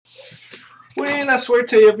Buena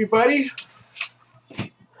suerte, everybody.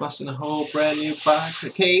 Busting a whole brand new box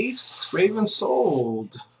of case. Raven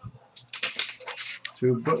sold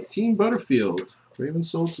to Team Butterfield. Raven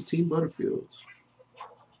sold to Team Butterfield.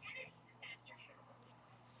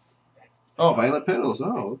 Oh, Violet Petals.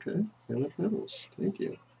 Oh, okay. Violet Petals. Thank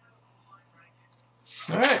you.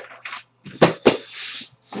 All right.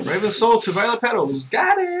 Raven sold to Violet Petals.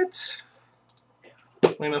 Got it.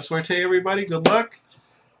 Buena suerte, everybody. Good luck.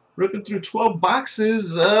 Ripping through 12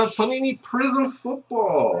 boxes of Panini Prizm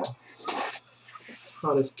football.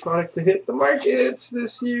 Hottest product to hit the markets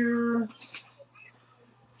this year.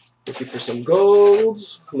 Looking for some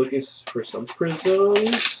golds. Looking for some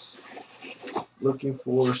Prizms. Looking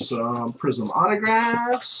for some Prizm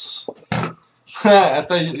autographs. I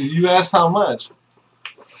thought you asked how much.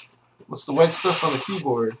 What's the white stuff on the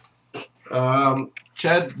keyboard?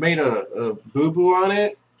 Chad made a boo-boo on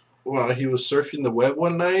it while he was surfing the web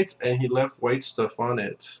one night, and he left white stuff on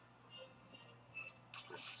it.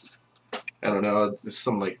 I don't know, there's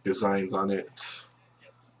some like designs on it.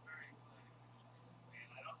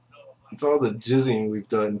 It's all the jizzing we've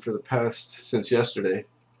done for the past, since yesterday.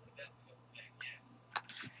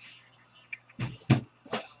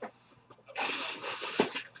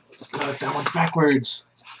 God, that one's backwards.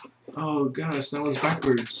 Oh gosh, that one's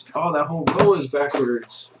backwards. Oh, that whole row is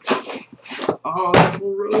backwards. Oh, that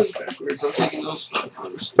whole row is backwards. I'm taking those five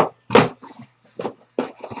first.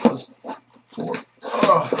 Those four.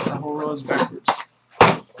 Oh, that whole row is backwards.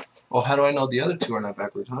 Oh, how do I know the other two are not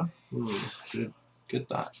backwards, huh? Ooh, good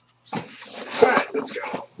thought. Alright, let's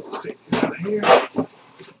go. Let's take these out of here.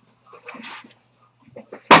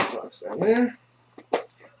 Box down there.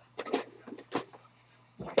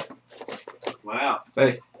 Wow.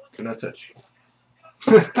 Hey, do not touch.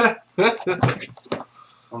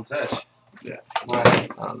 Don't touch. Yeah. Why? I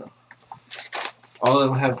don't know. All of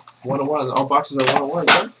them have 101s. All boxes are 101s,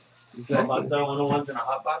 huh? Exactly. All boxes are 101s in a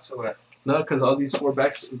hot box or what? No, because all these four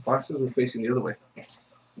boxes are facing the other way.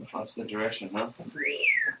 Opposite direction, huh?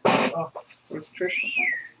 Oh, where's Trish?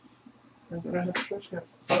 I thought I had Trish here.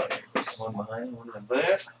 One behind, one in the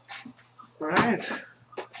back. Alright.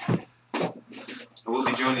 I will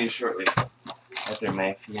be joining you shortly. After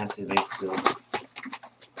my fiance lays the build.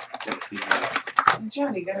 Let's see how.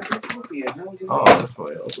 Johnny, you got a big copy. How was it? Oh, that's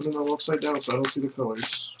why I opened them upside down so I don't see the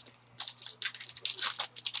colors.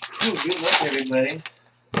 Ooh, good luck, everybody.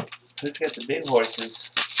 Who's got the big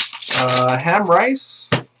horses? HamRice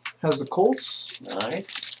has the Colts.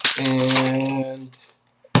 Nice. And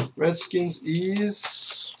Redskins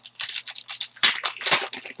is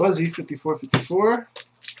Buzzy 5454.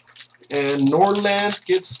 And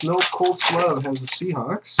norlandgetsnocoltslove has the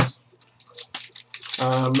Seahawks.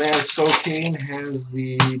 Manspokane has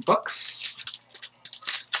the Bucs.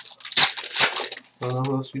 I don't know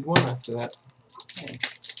who else you'd want after that.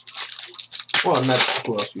 Well, not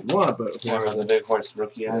who else you'd want, but whoever the big horse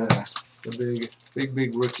rookie yeah, is. the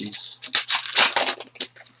big rookies.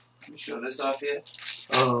 Can you show this off yet?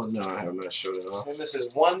 Oh no, I have not showed it off. And this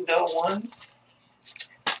is 1-1s.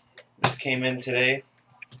 This came in today.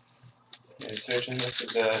 Searching. This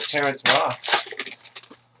is Terrence Ross.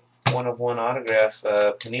 1-of-1 autograph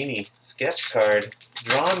Panini sketch card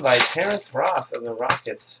drawn by Terrence Ross of the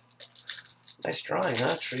Rockets. Nice drawing,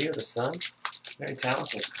 huh? Tree of the Sun. Very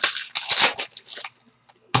talented.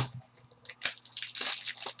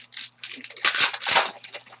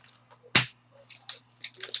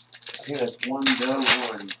 I think that's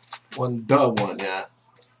 1-1. 1-1, yeah.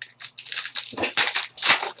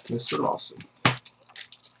 Mr. Lawson.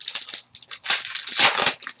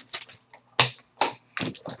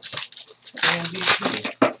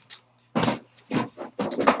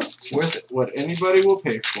 Worth it. What anybody will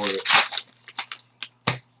pay for it.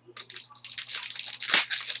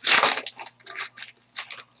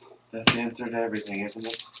 That's the answer to everything, isn't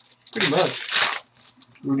it? Pretty much.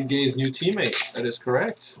 Rudy Gay's new teammate. That is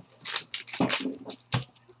correct.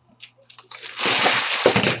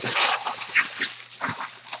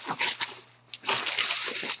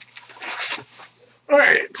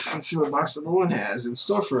 Alright, let's see what box number 1 has in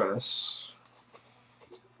store for us.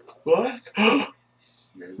 What? I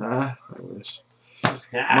wish.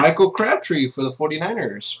 Michael Crabtree for the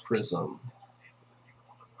 49ers Prizm.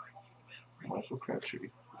 Michael Crabtree.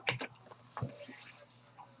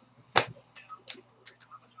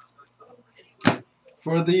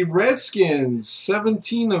 For the Redskins,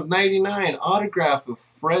 17/99 autograph of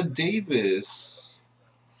Fred Davis.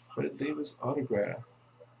 Fred Davis autograph.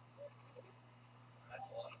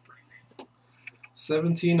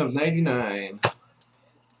 17/99.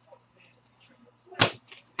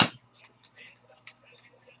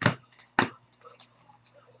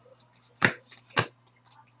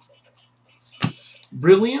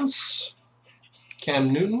 Brilliance,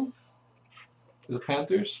 Cam Newton for the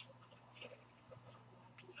Panthers.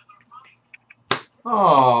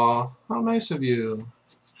 Aw, how nice of you.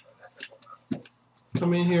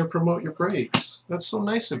 Come in here and promote your breaks. That's so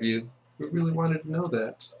nice of you. We really wanted to know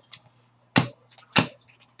that.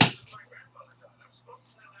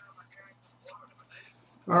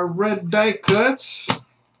 Our red die cut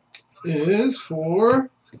is for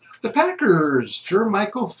the Packers.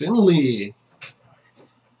 Jermichael Finley.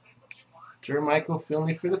 Jermichael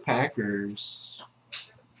Finley for the Packers.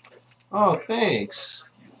 Oh, thanks.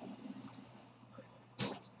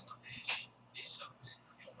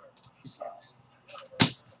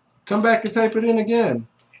 Come back and type it in again.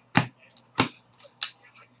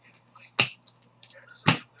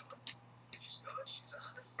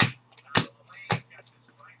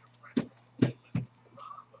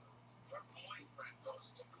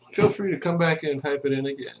 Feel free to come back and type it in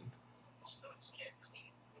again.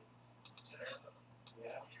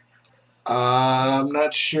 I'm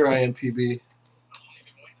not sure, IMPB.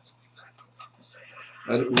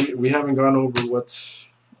 We haven't gone over what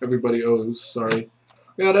everybody owes. Sorry.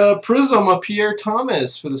 We got a Prizm of Pierre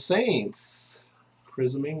Thomas for the Saints.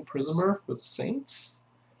 Prizmer for the Saints.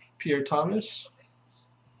 Pierre Thomas.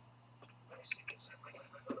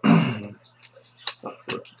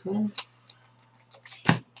 Rookie card.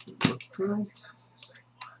 Rookie card.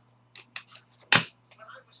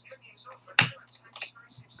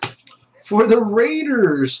 For the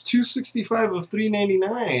Raiders, 265 of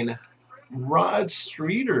 399. Rod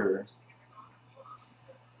Streeter.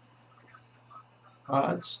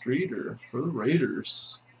 Rod Streeter for the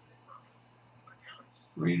Raiders.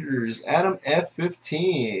 Raiders, Adam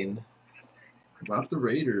F15. About the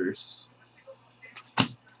Raiders.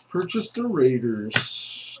 Purchased the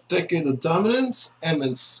Raiders. Decade of Dominance,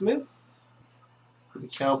 Emmitt Smith. For the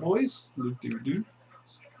Cowboys, lukedavidiuk.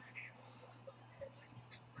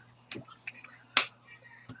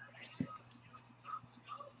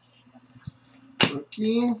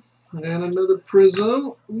 Rookie. And another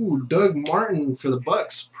Prizm. Ooh, Doug Martin for the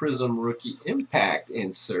Bucs. Prizm rookie impact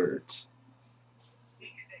insert.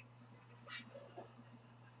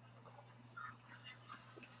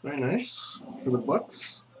 Very nice for the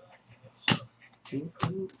Bucs.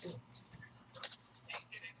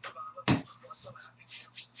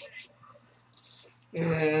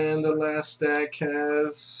 And the last stack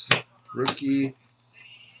has rookie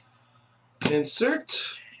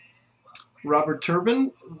insert. Robert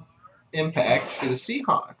Turbin, impact for the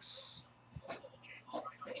Seahawks.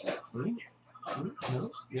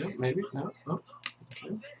 No, yeah, maybe, no, oh,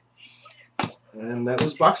 okay. And that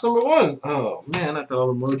was box number 1. Oh man, I thought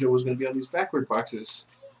all the mojo was going to be on these backward boxes.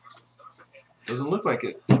 Doesn't look like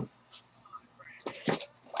it.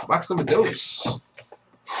 Box number 2.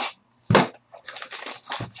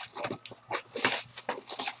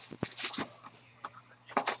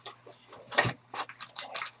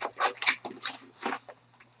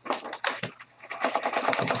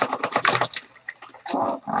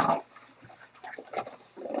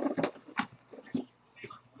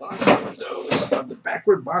 Of the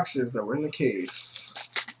backward boxes that were in the case.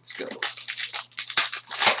 Let's go.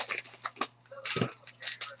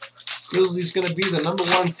 Grizzlies going to be the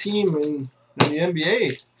 #1 team in the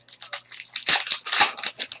NBA.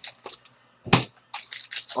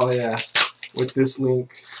 Oh yeah, with this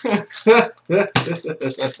link.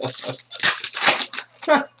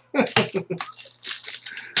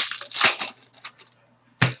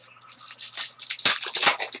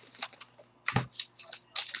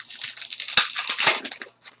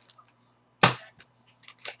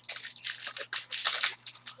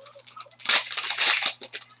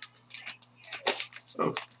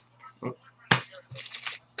 Oh. Oh.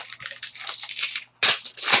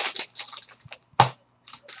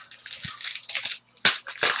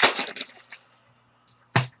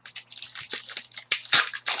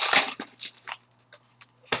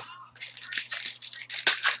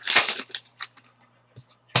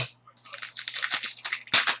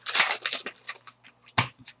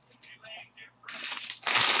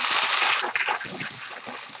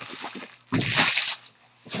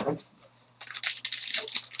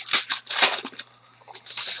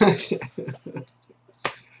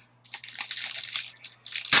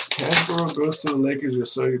 Hasbro goes to the Lakers, you'll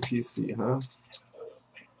sell your PC, huh?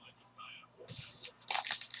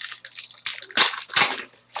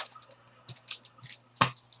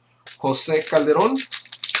 Jose Calderon.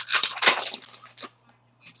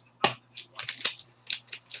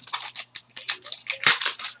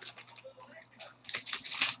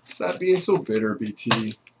 Stop being so bitter,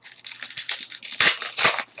 BT.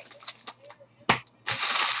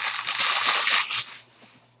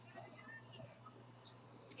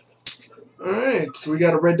 we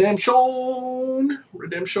got a redemption.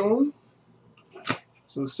 Redemption.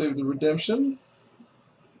 So let's save the redemption.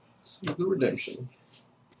 Save the redemption.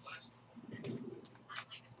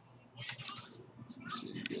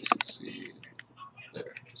 Let's see.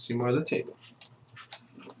 There. See more of the table.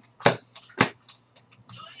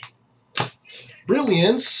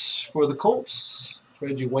 Brilliance for the Colts.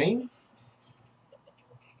 Reggie Wayne.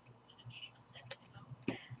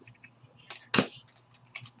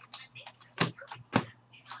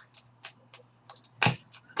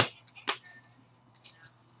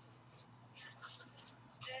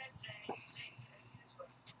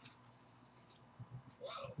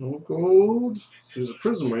 No gold. There's a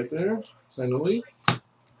Prizm right there, finally.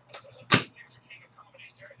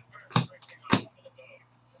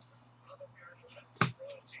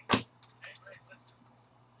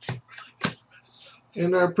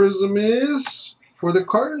 And our Prizm is for the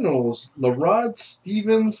Cardinals, Lerod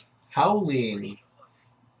Stevens Howling.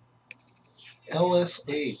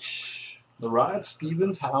 LSH. Lerod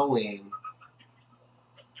Stevens Howling.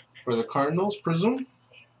 For the Cardinals, Prizm.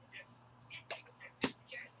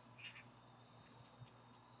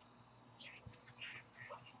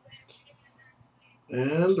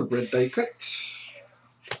 And a red die cut.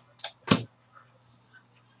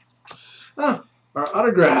 Ah, our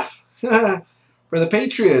autograph. For the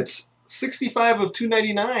Patriots, 65 of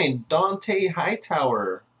 299, Dante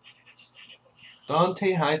Hightower.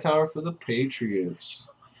 Dante Hightower for the Patriots.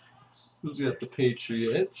 Who's got the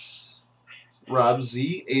Patriots? Rob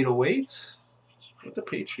Z, 808 with the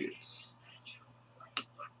Patriots.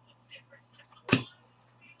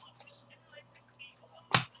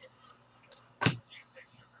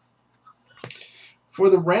 For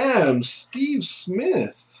the Rams, Steve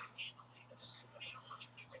Smith.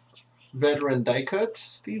 Veteran die cut,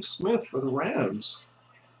 Steve Smith for the Rams.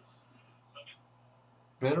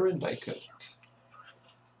 Veteran die cut.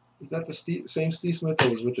 Is that the same Steve Smith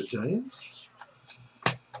that was with the Giants?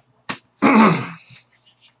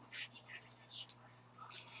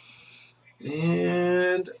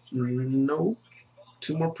 And no,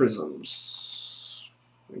 2 more Prizms.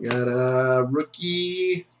 We got a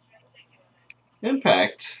rookie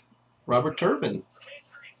impact, Robert Turbin.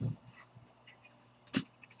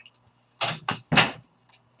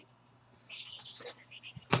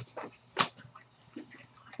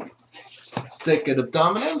 Decade of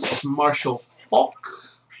Dominance, Marshall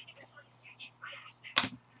Falk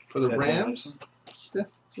for the Rams. Yeah,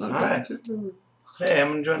 not bad. Hey,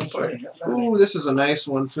 I'm enjoying the party. Ooh, this is a nice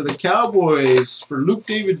one for the Cowboys, for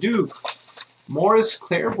lukedavidiuk. Morris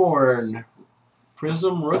Claiborne,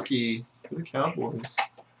 Prizm rookie for the Cowboys.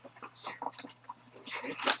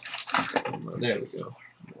 There we go.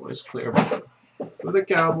 Morris Claiborne for the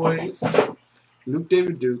Cowboys.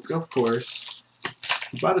 Lukedavidiuk, of course.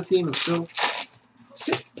 About a team of still.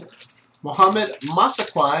 Mohamed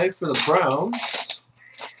Massaquoi for the Browns.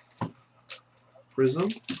 Prizm.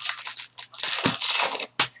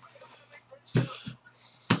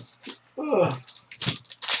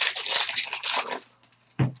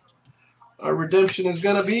 Our redemption is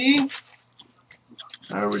gonna be.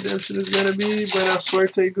 Buena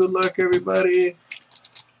suerte, good luck, everybody.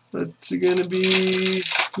 What's it gonna be?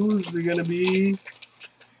 Who's it gonna be?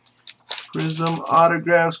 Prizm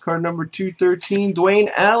autographs, card number 213, Dwayne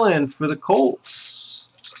Allen for the Colts.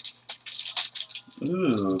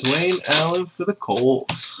 Ooh. Dwayne Allen for the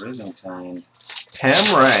Colts. Prizm time.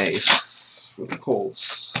 HamRice for the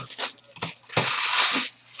Colts.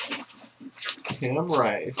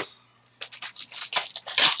 HamRice.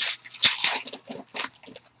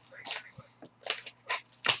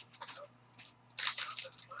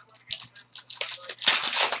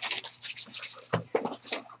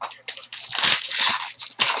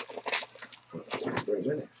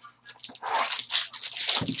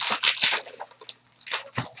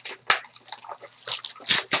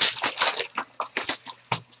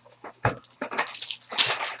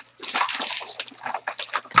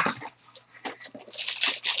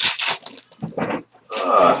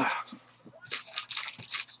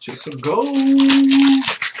 Just some gold.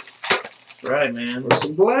 That's right, man. Or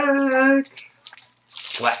some black.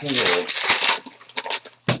 Black and gold.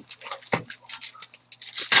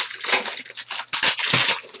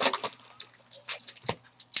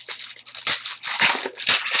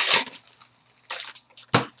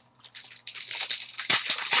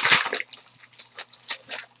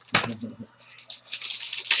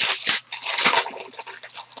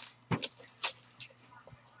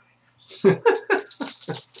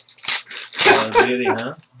 Call of Duty,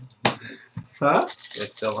 huh? Huh? They're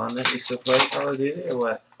still on that? You still play Call of Duty or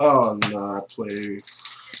what? Oh no, I play. Dude,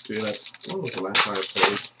 when was the last time I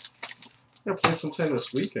played? I played sometime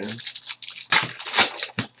this weekend.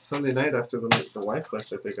 Sunday night after the wife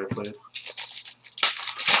left, I think I played.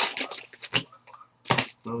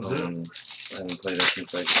 That was it. I haven't played it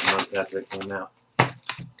since like a month after it came out.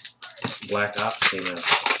 Black Ops came out.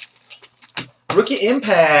 Rookie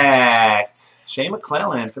Impact! Shea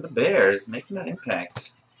McClellan for the Bears, making an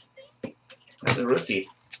impact. That's a rookie.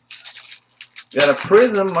 Got a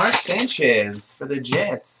Prizm, Mark Sanchez for the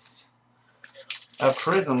Jets. A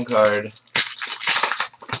Prizm card.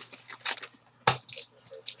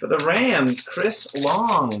 For the Rams, Chris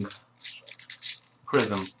Long.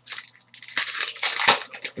 Prizm.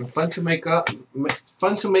 And fun to make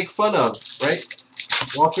fun of, right,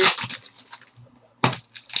 Walter?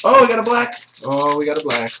 Oh, we got a black. Oh, we got a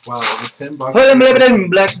black. Wow, over 10 bucks.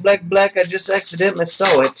 Black. I just accidentally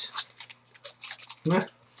saw it.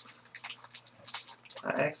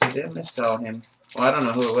 I accidentally saw him. Well, I don't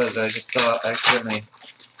know who it was, but I just saw it accidentally.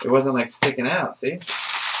 It wasn't like sticking out, see?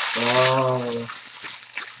 Oh.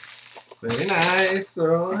 Very nice.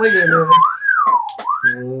 Oh my goodness.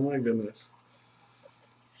 Oh my goodness.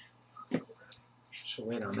 Should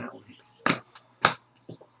wait on that one.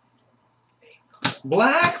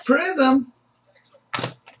 Black Prizm.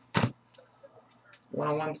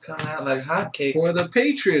 101's coming out like hotcakes. For the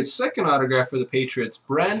Patriots, second autograph for the Patriots,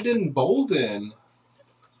 Brandon Bolden.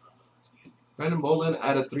 Brandon Bolden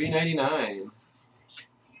out of $3.99.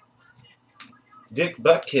 Dick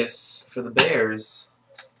Butkus for the Bears.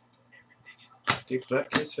 Dick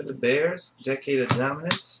Butkus for the Bears. Decade of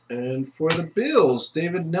Dominance. And for the Bills,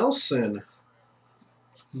 David Nelson.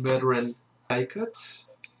 Veteran die cut.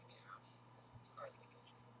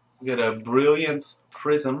 We got a Brilliance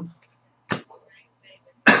Prizm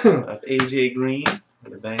of AJ Green for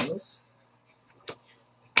the Bengals.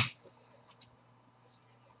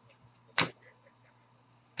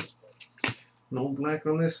 No black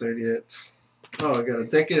on this side yet. Oh, I got a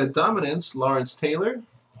Decade of Dominance, Lawrence Taylor.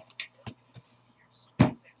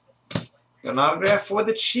 Got an autograph for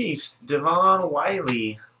the Chiefs, Devon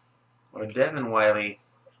Wiley. Or Devin Wiley.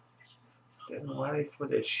 Devin Wiley for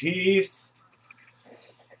the Chiefs.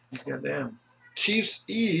 He's got them. Chiefs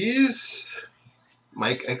is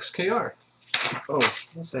mikexkr. Oh,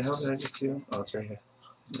 what the hell did I just do? Oh, it's right here.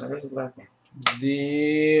 No, there's a black one.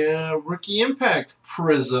 The Rookie Impact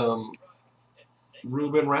Prizm,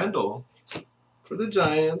 Ruben Randall for the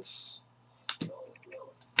Giants.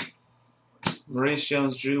 Maurice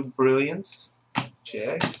Jones-Drew Brilliance,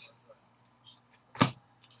 Jags.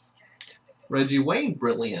 Reggie Wayne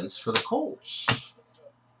Brilliance for the Colts.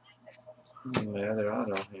 My other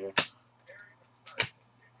auto here.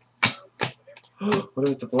 What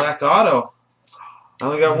if it's a black auto? I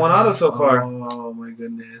only got one auto so far. Oh my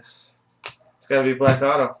goodness. It's got to be black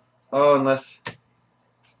auto. Oh, unless...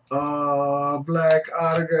 Black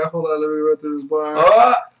autograph. Hold on, let me run through this box.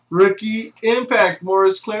 Oh! Rookie Impact,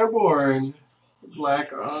 Morris Claiborne.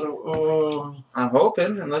 Black auto. Oh. I'm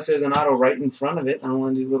hoping, unless there's an auto right in front of it on one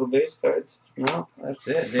of these little base cards. No, that's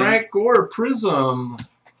it. Frank Gore Prizm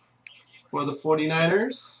for the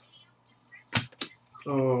 49ers.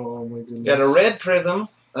 Oh my goodness. Got a red Prizm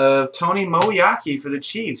of Tony Moyaki for the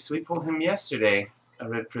Chiefs. We pulled him yesterday. A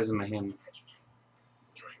red Prizm of him.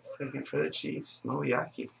 Second for the Chiefs,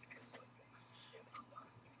 Moyaki.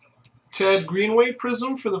 Chad Greenway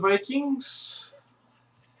Prizm for the Vikings.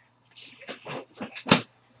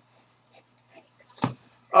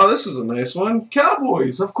 Oh, this is a nice one.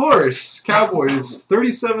 Cowboys, of course. Cowboys,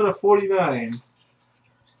 37 of 49.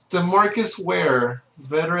 DeMarcus Ware,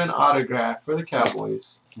 veteran autograph for the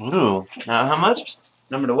Cowboys. Ooh. Now, how much?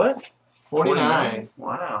 Number to what? 49.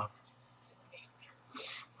 Wow.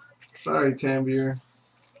 Sorry, Tambier.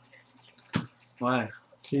 Why?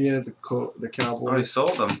 He had the Cowboys. Oh, he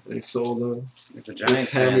sold them. They sold them. He's a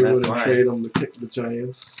Giants Tammy fan, that's wouldn't why. trade him to pick the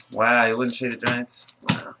Giants. Wow, he wouldn't trade the Giants?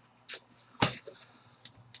 Wow.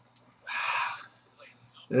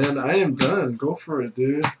 And I am done. Go for it,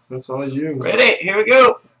 dude. That's all you. Ready? Here we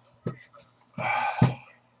go.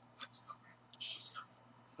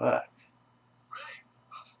 Fuck.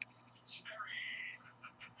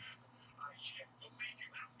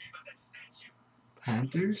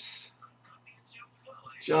 Panthers?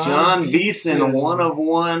 John Beeson, 1 of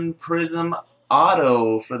 1 Prizm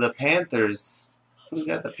auto for the Panthers. Who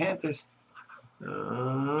got the Panthers?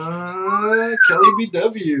 Kellybw.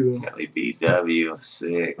 Kellybw,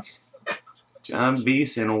 sick. John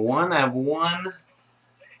Beeson, 1 of 1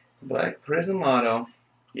 black Prizm auto.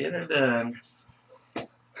 Get her done.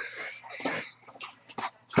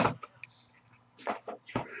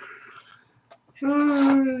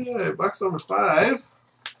 Alright, box number 5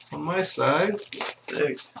 on my side.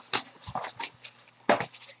 Sick.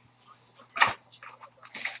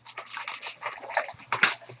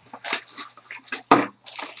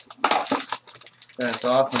 That's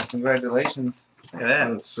awesome. Congratulations. Look at that.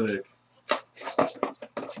 That's sick.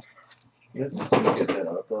 Let's get that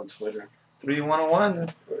up on Twitter. 3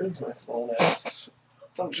 101s. Where's my phone at? It's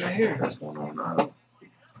right here. That's 109.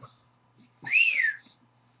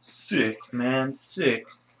 Sick, man. Sick.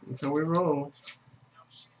 That's how we roll.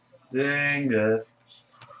 Dang good.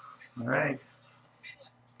 Alright.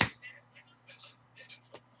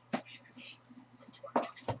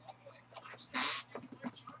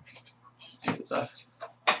 Good luck.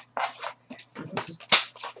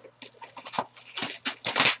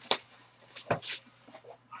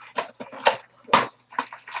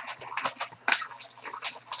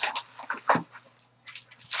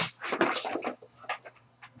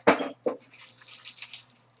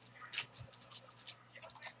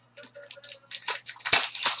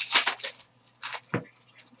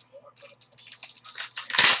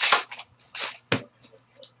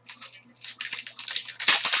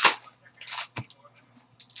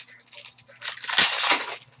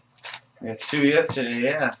 We got 2 yesterday,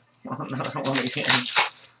 yeah. Another one again.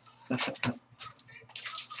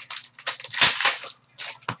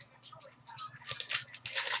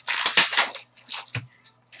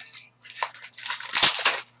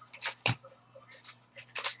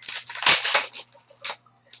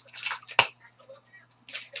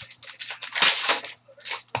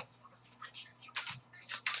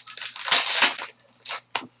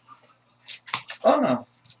 Oh no,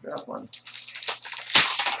 got one.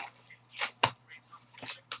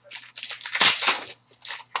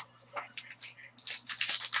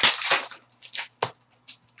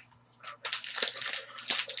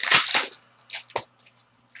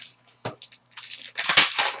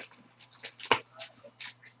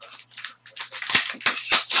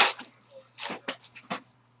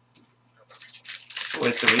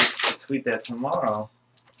 Wait till we tweet that tomorrow.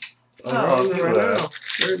 Oh, do right that.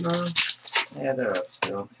 now. Right now. Yeah, they're up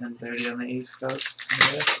still. 10:30 on the East Coast.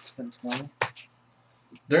 Yeah, 10:20.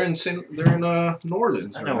 They're in New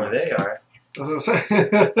Orleans. I know where they are. That's what I'm saying.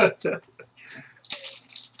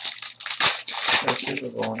 They're Super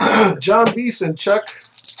Bowl. John Beeson, Chuck.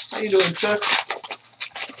 How you doing, Chuck?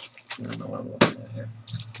 I don't know what I'm looking at here.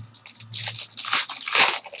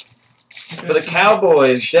 For the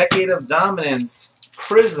Cowboys, Decade of Dominance,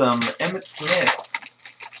 Prizm, Emmitt Smith.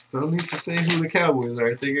 Don't need to say who the Cowboys are.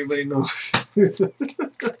 I think everybody knows.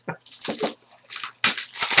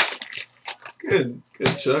 Good,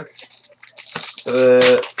 Chuck. For the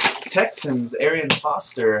Texans, Arian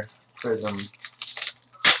Foster, Prizm.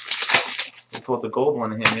 We pulled the gold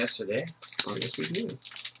one of him yesterday. Oh, yes, we did.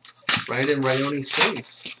 Right in Ryone's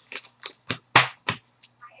face.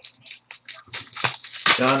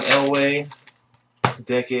 John Elway,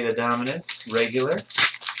 Decade of Dominance, regular.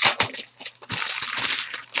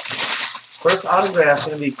 First autograph is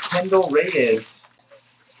going to be Kendall Reyes.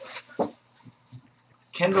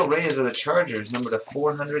 Kendall Reyes of the Chargers, number to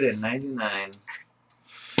 499.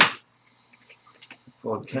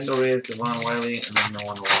 Well, Kendall Reyes, Devon Wiley, and then no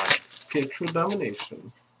one alive.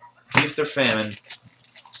 Pietrodomination. Feast or Famine.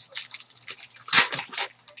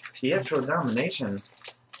 Pietrodomination.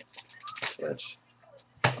 Fletch.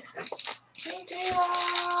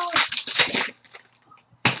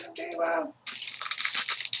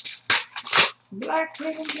 Black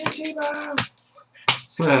Prizm Jimbo.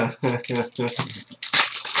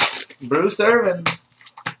 Bruce Irvin.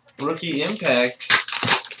 Rookie Impact.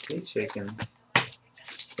 Hey, chickens.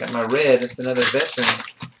 Got my red. It's another veteran.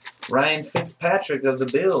 Ryan Fitzpatrick of the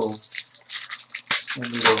Bills. And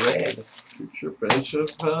we were red. Future bench of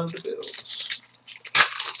the Bills.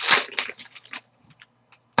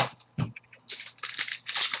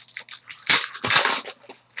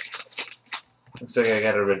 Looks like I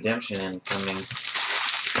got a redemption incoming.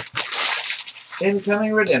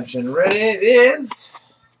 Incoming redemption. Ready it is.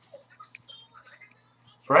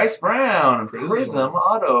 Bryce Brown. Prizm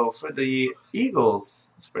Auto for the Eagles.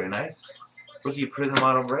 That's pretty nice. Rookie Prizm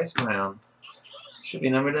Auto Bryce Brown. Should be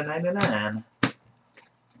numbered to 99.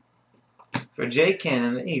 For jkenn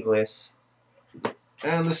and the Eagles.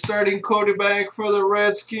 And the starting quarterback for the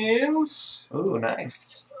Redskins, Ooh,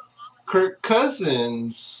 nice. Kirk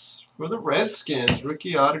Cousins for the Redskins,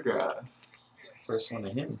 rookie autograph. First one to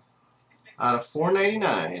him. Out of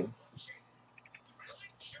 499.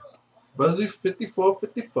 Buzzy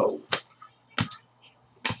 54-54.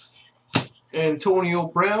 Antonio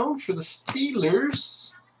Brown for the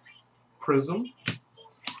Steelers. Prizm.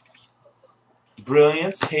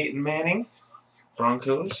 Brilliance, Peyton Manning.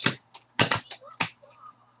 Broncos.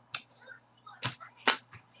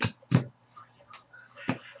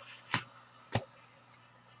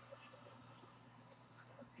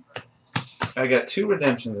 I got 2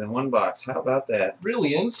 redemptions in 1 box. How about that?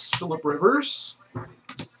 Brilliance, Phillip Rivers for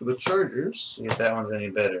the Chargers. See if that one's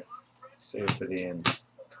any better. Save it for the end.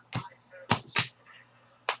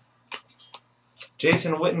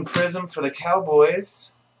 Jason Witten Prizm for the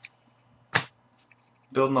Cowboys.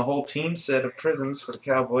 Building a whole team set of prisms for the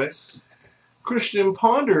Cowboys. Christian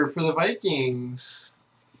Ponder for the Vikings.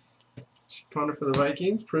 Ponder for the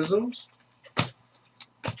Vikings, Prisms.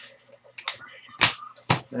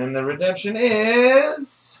 And the redemption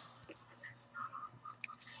is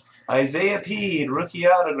Isaiah Peed, rookie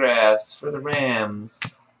autographs for the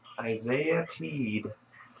Rams. Isaiah Peed.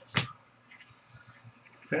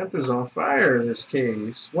 Panthers on fire in this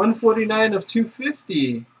case. 149 of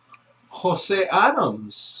 250. Jose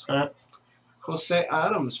Adams. Jose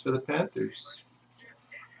Adams for the Panthers.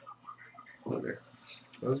 That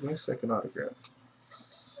was my second autograph.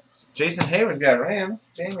 Jason Hayward's got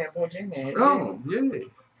Rams. Jamie, boy, Jamie. Oh, yay.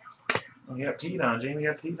 Oh, you got Pete on. Jamie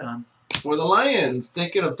got Pete on. For the Lions,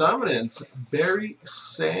 Decade of Dominance, Barry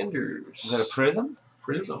Sanders. Is that a Prizm?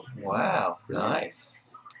 Prizm. Wow, Prizm. Nice.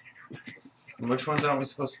 And which ones aren't we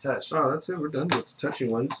supposed to touch? Oh, that's it. We're done with the touching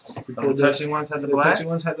ones. The touching ones had the The black? touching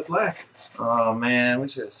ones had the black. Oh, man, we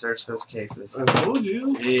should have searched those cases. I told you.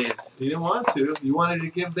 Jeez. You didn't want to. You wanted to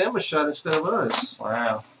give them a shot instead of us.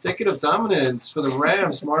 Wow. Decade of Dominance for the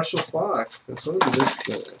Rams, Marshall Faulk. I told you this.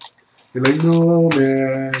 You're like, no,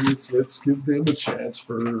 man. Let's give them a chance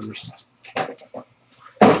first.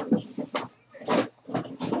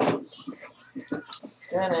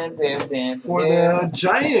 For the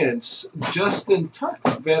Giants, Justin Tuck,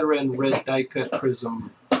 veteran red die cut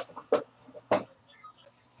Prism.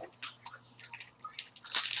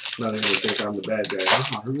 Not even think I'm the bad guy.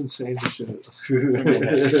 Oh, I've been saying this shit.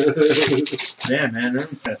 Yeah, man, they're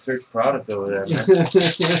gonna search product over there, man.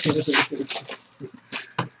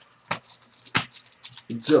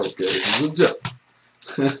 Joke, guys. It's a joke.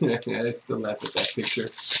 I still laugh at that picture.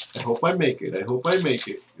 I hope I make it. I hope I make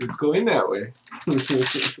it. It's going that way.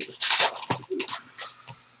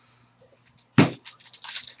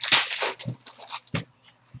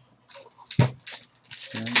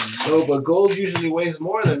 Oh, but gold usually weighs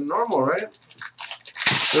more than normal, right?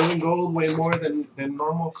 Doesn't gold weigh more than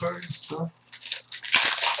normal cards? Huh?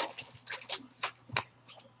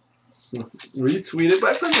 Retweeted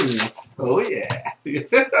by Panini. Oh, yeah.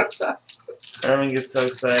 Herman gets so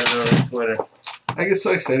excited over Twitter. I get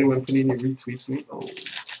so excited when Panini retweets me. Oh.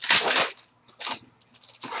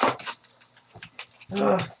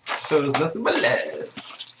 Shows nothing but love.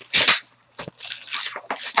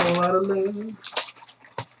 A lot of love.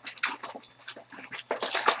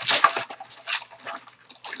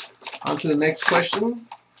 On to the next question.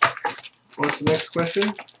 What's the next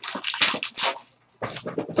question?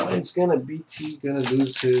 Mine's gonna BT gonna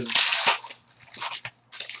lose his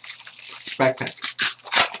backpack.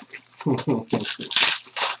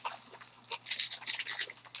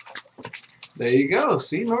 There you go.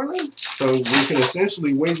 See, Norland? So we can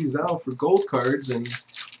essentially weigh these out for gold cards and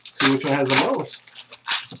see which one has the most.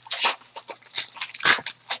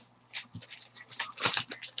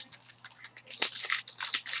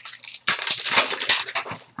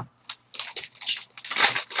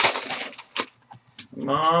 Come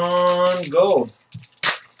on, gold.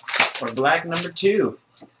 Or black number 2.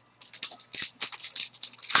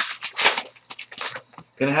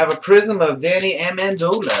 Gonna have a Prizm of Danny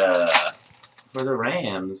Amendola for the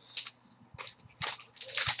Rams.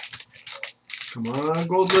 Come on,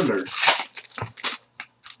 Gold Lillard.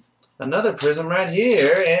 Another Prizm right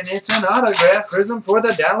here, and it's an autograph Prizm for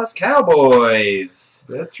the Dallas Cowboys.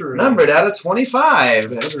 That's right. Numbered out of 25.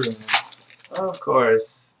 That's right. Of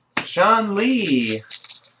course. Sean Lee.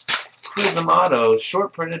 Prizm Auto,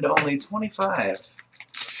 short printed only 25.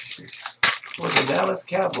 For the Dallas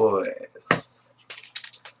Cowboys.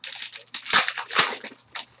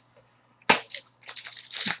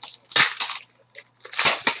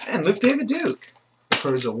 And lukedavidiuk.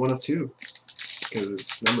 Cards a 1 of 2. Because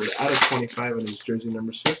it's numbered out of 25 and his jersey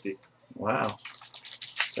number's 50. Wow.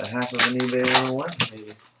 It's a half of an eBay 101,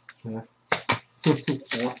 maybe. Yeah.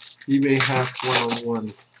 eBay half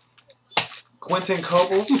 101. Quentin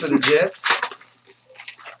Cobbles for the Jets.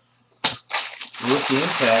 Rookie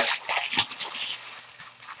impact.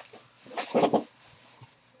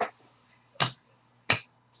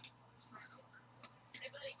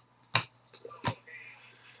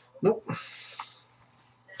 Nope.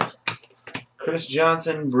 Chris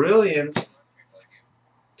Johnson, Brilliance.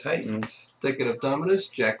 Titans. Decade of Dominance,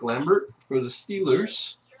 Jack Lambert for the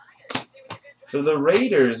Steelers. For the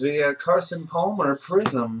Raiders, we got Carson Palmer,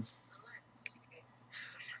 Prizm.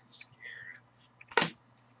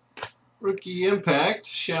 Rookie impact,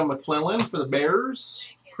 Sean McClellan for the Bears.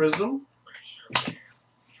 Prizm.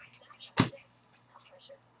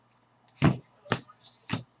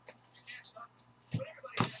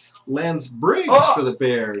 Lance Briggs for the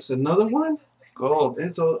Bears. Another one? Gold.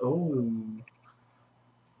 It's a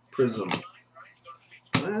Prizm.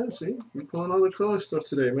 See, you're pulling all the color stuff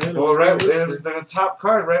today, man. Well, right, the top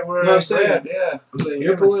card, right where no, I I'm saying, said, yeah. I'm saying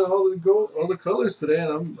you're pulling all the all the colors today,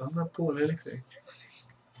 and I'm not pulling anything.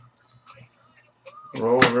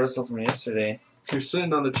 Role reversal from yesterday. You're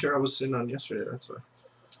sitting on the chair I was sitting on yesterday. That's why.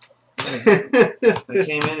 I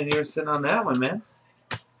came in and you were sitting on that one, man.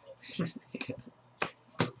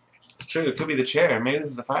 True, it could be the chair. Maybe this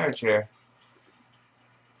is the fire chair.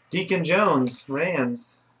 Deacon Jones,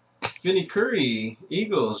 Rams. Vinny Curry,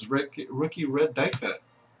 Eagles, rookie red die cut.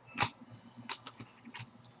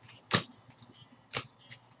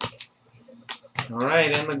 All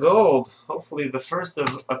right, and the gold. Hopefully the first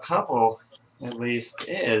of a couple, at least,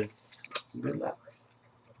 is. Good luck.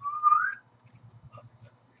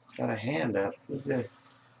 Got a hand up. Who's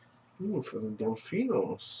this? Ooh, for the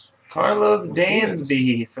Dolphinos. Carlos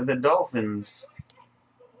Dansby for the Dolphins.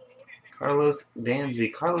 Carlos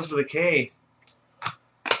Dansby. Carlos with a K.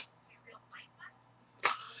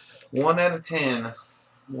 1 out of 10.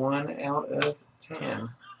 1 out of 10.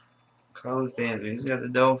 Carlos Dansby. Who's got the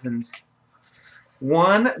Dolphins?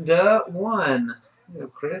 1-1. Yo,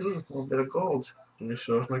 Chris, a little bit of gold. Let me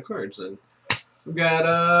show off my cards then. We've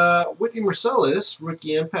got Whitney Mercilus,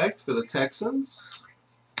 rookie impact for the Texans.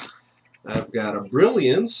 I've got a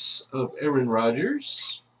Brilliance of Aaron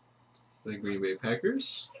Rodgers, the Green Bay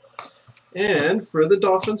Packers. And for the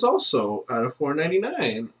Dolphins also, out of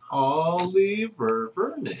 499, Olivier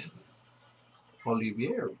Vernon.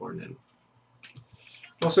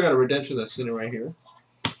 Also got a redemption that's sitting right here.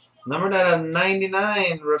 Numbered out of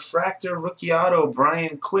 99, Refractor Rookie Auto,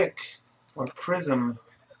 Brian Quick. Or Prizm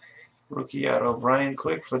Rookie Auto, Brian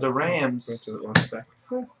Quick for the Rams.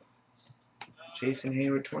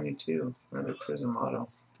 Jasonheyward 22, another Prizm Auto.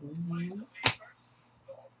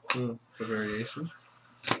 The variation.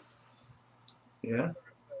 Yeah?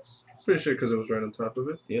 Pretty sure because it was right on top of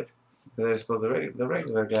it. Yep. There's the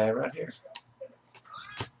regular guy right here.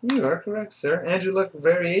 You are correct, sir. Andrew Luck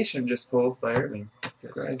variation just pulled by Irving.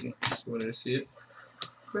 Yes. Crazy. Just wanted to see it.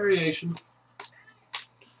 Variation.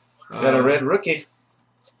 Got a red rookie.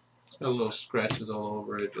 Got little scratches all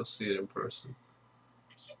over it. You'll see it in person.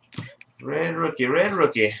 Red rookie, red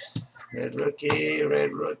rookie. Red rookie,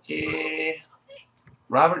 red rookie.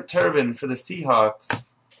 Robert Turbin for the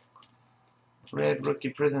Seahawks. Red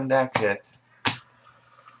rookie Prizm Dacket.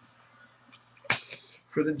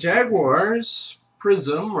 For the Jaguars,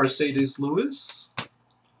 Prizm Mercedes Lewis.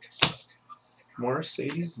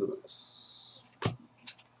 Mercedes Lewis.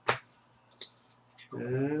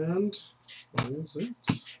 And what is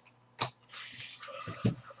it?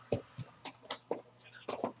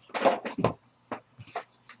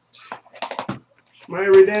 My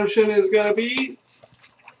redemption is going to be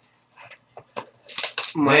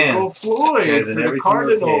Michael Floyd for the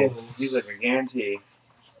Cardinals. He's like a guarantee.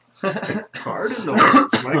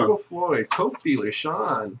 Cardinals. Michael Floyd. Coke dealer,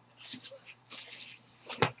 Sean.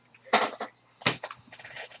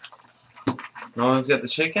 Nolan's got the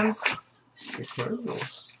chickens. The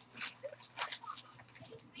Cardinals.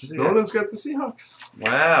 Who's he Nolan's got the Seahawks.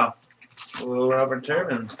 Wow. A little Robert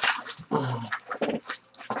Turbin.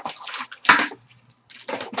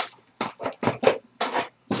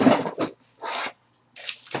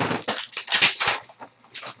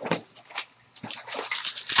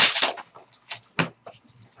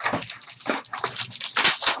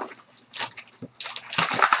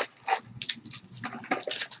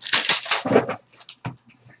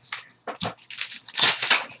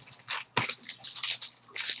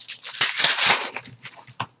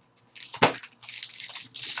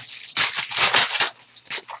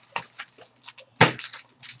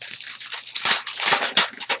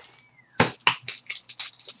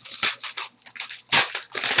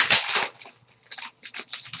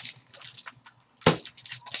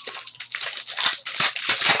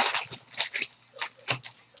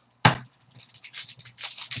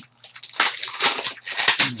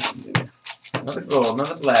 Another gold,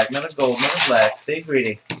 another black, another gold, another black. Stay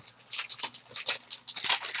greedy.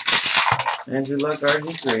 Andrew Luck,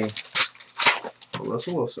 RG3.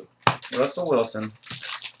 Russell Wilson. Russell Wilson.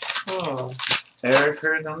 Oh. Eric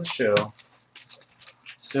Hurd on the show.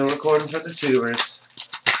 Still recording for the tubers.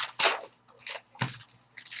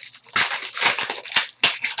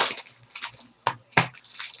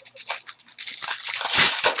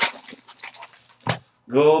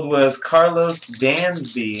 Gold was Carlos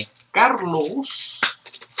Dansby. Carlos.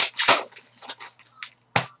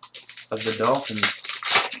 Dolphins.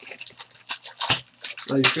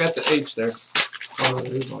 Oh, you forgot the H there. Oh,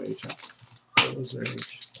 there is no H. What was their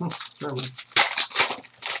H? Never mind.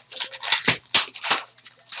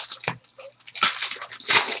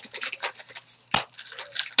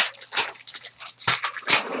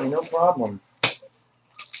 Hey, no problem.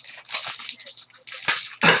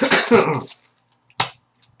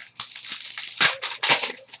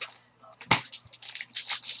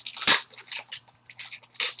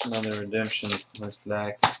 Another redemption, looks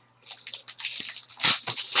like.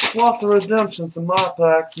 Lots of redemptions in my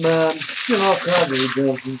packs, man. Get all kinds of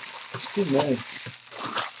redemptions. Too many.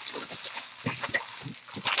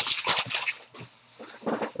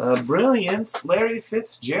 Brilliance, Larry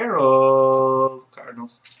Fitzgerald,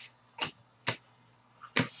 Cardinals.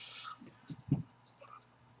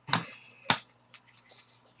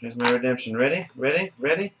 Here's my redemption. Ready? Ready?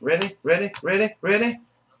 Ready? Ready? Ready? Ready? Ready?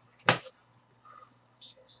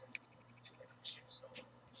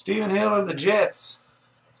 Stephen Hill of the Jets.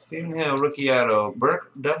 Stephen Hill, rookie auto.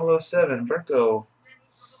 Burke 007, Burko.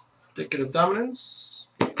 Ticket of dominance.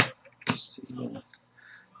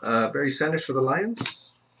 Barry Sanders for the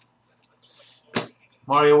Lions.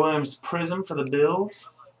 Mario Williams, Prizm for the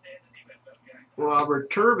Bills. Robert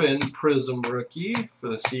Turbin, Prizm rookie for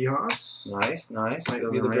the Seahawks. Nice, nice.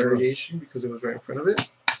 Might be the variation because it was right in front of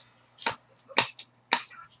it.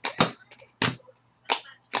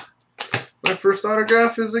 My first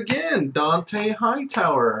autograph is again Dante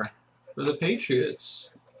Hightower for the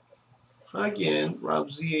Patriots. Again, Rob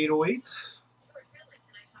Z808.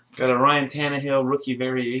 Got a Ryan Tannehill rookie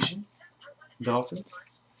variation. Dolphins.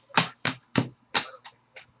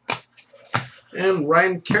 And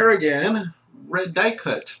Ryan Kerrigan, red die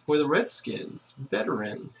cut for the Redskins.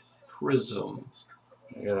 Veteran Prizm.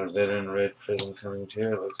 I got a veteran red Prizm coming too,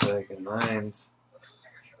 it looks like, in lines.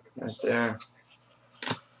 Right there.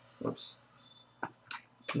 Whoops.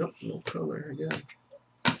 Nope, no color again.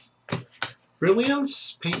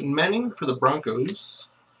 Brilliance, Peyton Manning for the Broncos.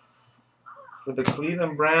 For the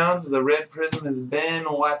Cleveland Browns, the red Prizm is Ben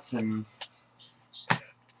Watson.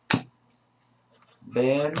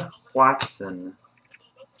 Ben Watson.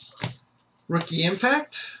 Rookie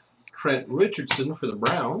Impact, Trent Richardson for the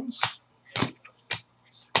Browns.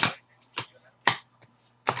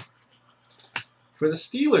 For the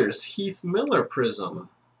Steelers, Heath Miller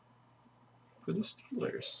Prizm. For the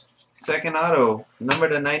Steelers. Second auto, number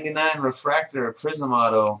to 99 refractor, Prizm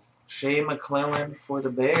auto. Shea McClellan for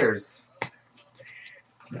the Bears.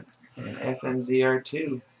 And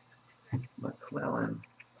FNZR2. McClellan.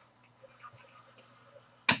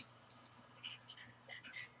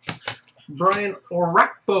 Brian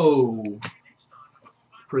Orakpo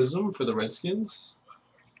Prizm for the Redskins.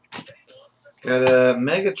 Got a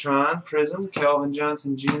Megatron Prizm, Calvin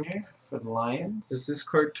Johnson Jr. for the Lions. Is this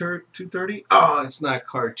card 230? Oh, it's not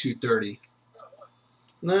card 230.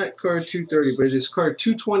 Not card 230, but it is card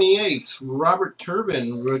 228. Robert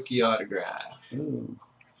Turbin rookie autograph. Ooh.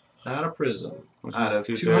 Not a Prizm. Which Out one's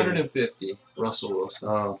of 230? 250. Russell Wilson.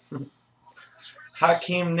 Oh.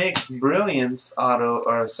 Hakeem Nicks Brilliance auto,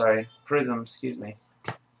 or sorry, Prizm, excuse me,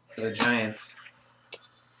 for the Giants.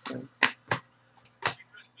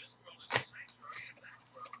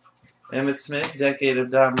 Emmitt Smith, Decade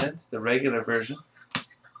of Dominance, the regular version.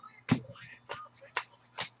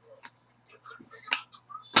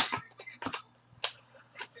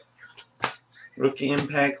 Rookie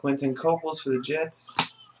Impact, Quentin Coples for the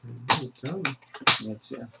Jets.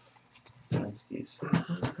 That's yeah.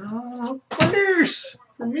 Colors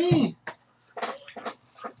for me.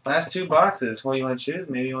 Last two boxes. What do you want to choose?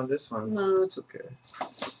 Maybe you want this one. No, it's okay.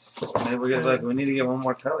 Maybe we get lucky. We need to get one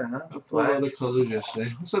more color, huh? I pulled out the colors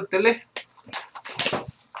yesterday. What's up, Tele?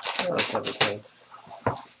 Oh, color codes.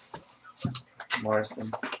 Morrison.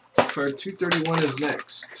 Card 231 is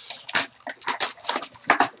next.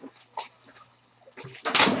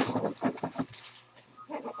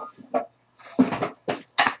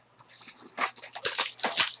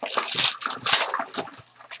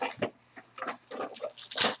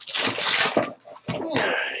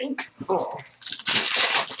 Oh.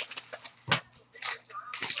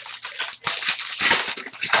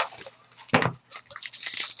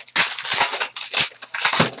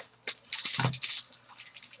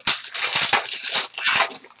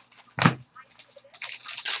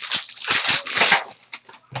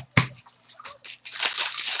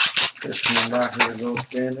 Not here to go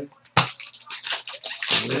standard.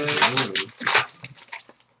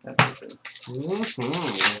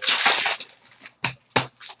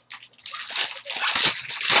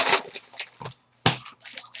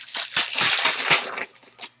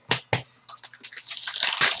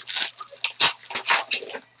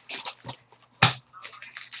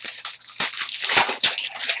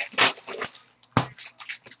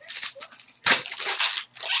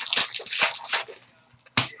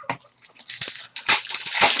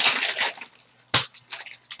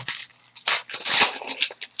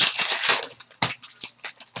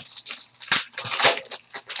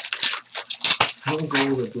 Don't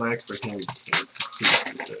go with the black for him.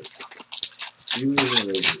 Users and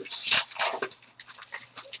Raiders.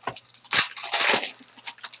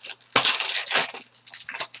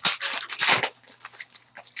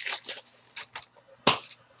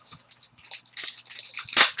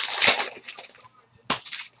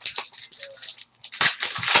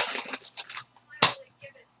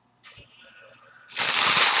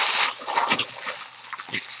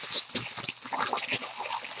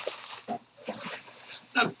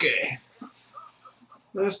 Okay.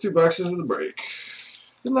 Last 2 boxes of the break.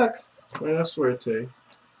 Good luck. Buena suerte.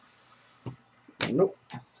 Nope.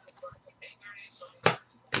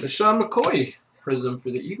 LaShawn McCoy, Prizm for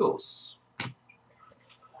the Eagles.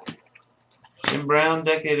 Jim Brown,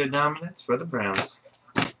 decade of dominance for the Browns.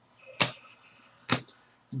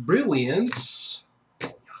 Brilliance,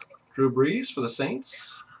 Drew Brees for the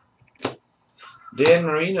Saints. Dan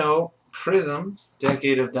Marino, Prizm,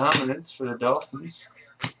 decade of dominance for the Dolphins.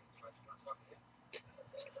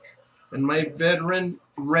 And my veteran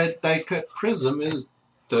red die cut Prizm is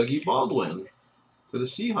Dougie Baldwin for the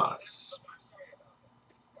Seahawks.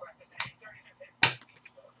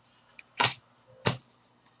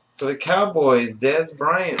 For the Cowboys, Dez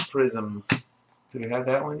Bryant Prizm. Do we have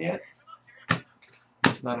that one yet?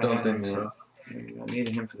 It's not. Don't think so. I needed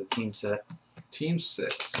him for the team set. Team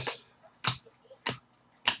 6.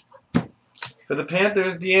 For the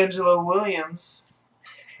Panthers, D'Angelo Williams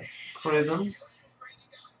Prizm.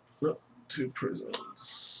 2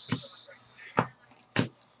 Prizms.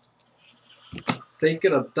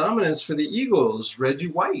 Taking a dominance for the Eagles, Reggie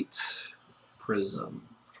White Prizm.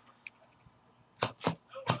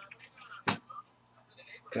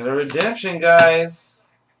 Got a redemption, guys.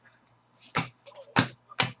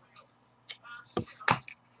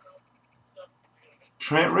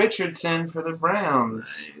 Trent Richardson for the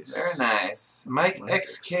Browns. Nice. Very nice.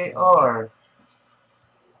 mikexkr.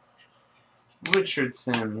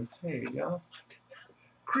 Richardson. There you go.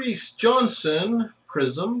 Chris Johnson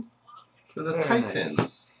Prizm for the Very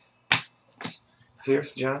Titans. Nice.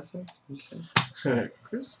 Pierce Johnson. You said?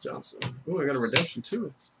 Chris Johnson. Ooh, I got a redemption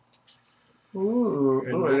too. Ooh,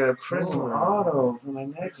 I got a Prizm auto for my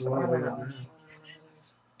next auto.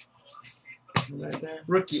 Right there.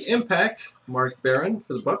 Rookie Impact, Mark Barron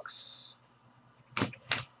for the Bucs.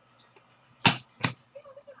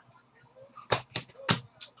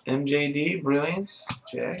 MJD, Brilliance,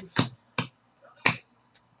 Jags.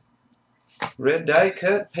 Red die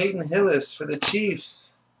cut, Peyton Hillis for the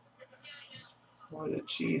Chiefs. For the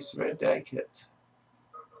Chiefs, red die cut.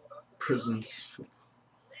 Prisons.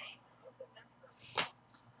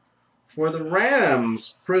 For the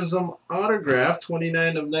Rams, Prizm autograph,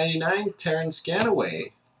 29 of 99, Terrence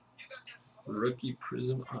Ganaway. Rookie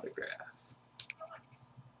Prizm autograph.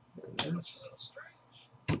 There it is.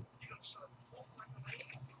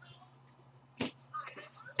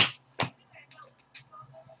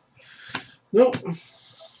 Nope.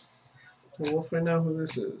 Well, we'll find out who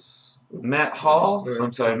this is. Matt Hall,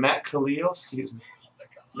 I'm sorry, Matt Khalil, excuse me.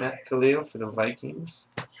 Matt Khalil for the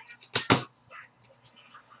Vikings.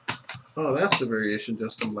 Oh, that's the variation,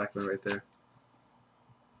 Justin Blackman right there.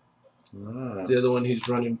 Ah. The other one, he's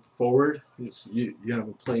running forward. You have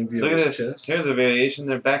a plain view Look of at his this. chest. Here's a variation.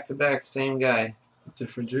 They're back to back, same guy.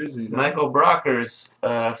 Different jerseys. Huh? Michael Brockers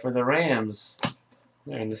for the Rams.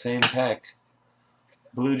 They're in the same pack.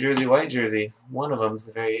 Blue jersey, white jersey. One of them's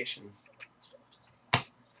the variation.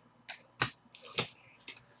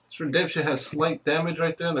 This redemption has slight damage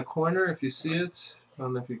right there in the corner, if you see it. I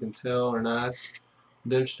don't know if you can tell or not.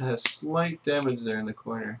 Redemption has slight damage there in the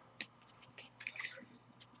corner.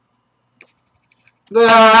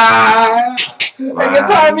 Ah! I get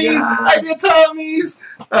Tommies! I get Tommies!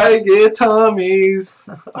 I get Tommies!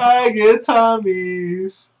 I get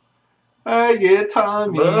Tommies! I get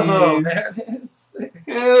Tommies! Whoa, there it is.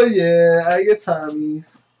 Hell yeah, I get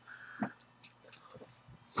Tommies.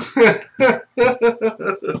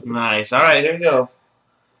 Nice. All right, here we go.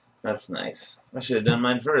 That's nice. I should have done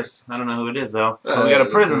mine first. I don't know who it is, though. Oh, we got a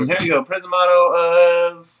Prizm. Here we go. Prizm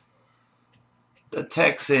auto of the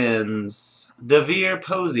Texans. Devere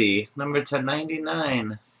Posey, number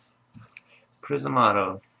 1099. Prizm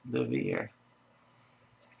auto. Devere.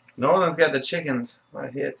 Nolan's got the chickens. What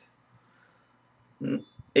a hit.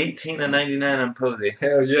 18 of 99 on Posey.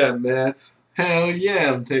 Hell yeah, Matt. Hell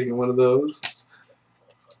yeah, I'm taking one of those.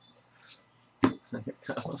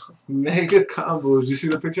 Mega combo. Did you see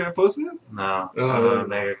the picture I posted? No. Oh, I don't know what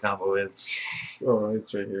mega combo is. Oh,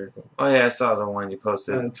 it's right here. Oh, yeah, I saw the one you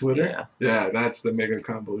posted. On Twitter? Yeah. Yeah, that's the mega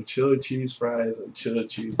combo. Chili cheese fries and chili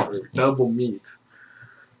cheeseburger. Double meat.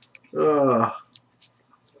 Ugh.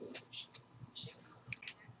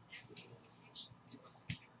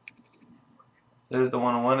 There's the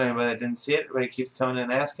 1/1. Anybody that didn't see it, everybody keeps coming in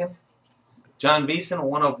and asking. John Beeson,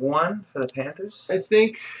 1/1 for the Panthers. I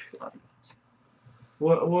think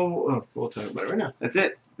we'll talk about it right now. That's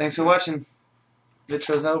it. Thanks for watching.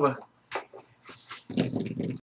 Vitros Nova.